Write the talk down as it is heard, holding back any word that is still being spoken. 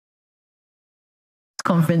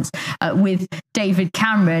conference with David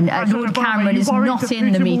Cameron. Lord Cameron is not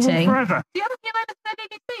in the meeting. Do you have a few moments for the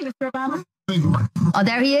BBC, Mr. Obama? Oh,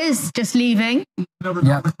 there he is, just leaving.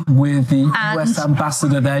 Yep, with the US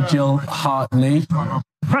ambassador there, Jill Hartley.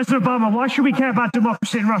 President Obama, why should we care about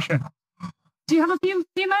democracy in Russia? Do you have a few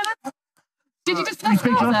moments? Did you just let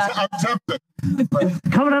go of that? I'm tempted.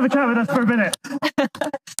 Come and have a chat with us for a minute.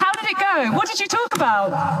 How did it go? What did you talk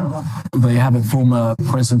about? They have it, former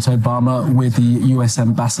President Obama with the US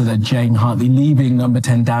ambassador Jane Hartley leaving number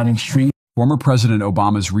 10 Downing Street. Former President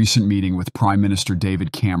Obama's recent meeting with Prime Minister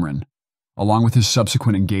David Cameron, along with his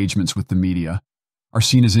subsequent engagements with the media, are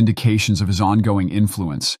seen as indications of his ongoing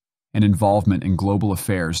influence and involvement in global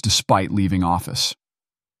affairs despite leaving office.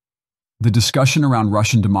 The discussion around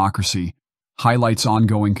Russian democracy highlights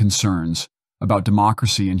ongoing concerns about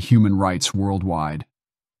democracy and human rights worldwide,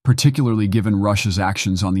 particularly given Russia's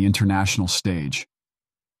actions on the international stage.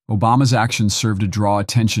 Obama's actions serve to draw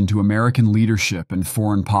attention to American leadership and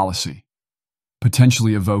foreign policy,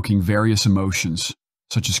 potentially evoking various emotions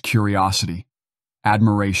such as curiosity,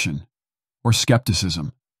 admiration, or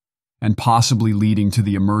skepticism, and possibly leading to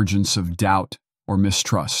the emergence of doubt or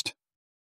mistrust.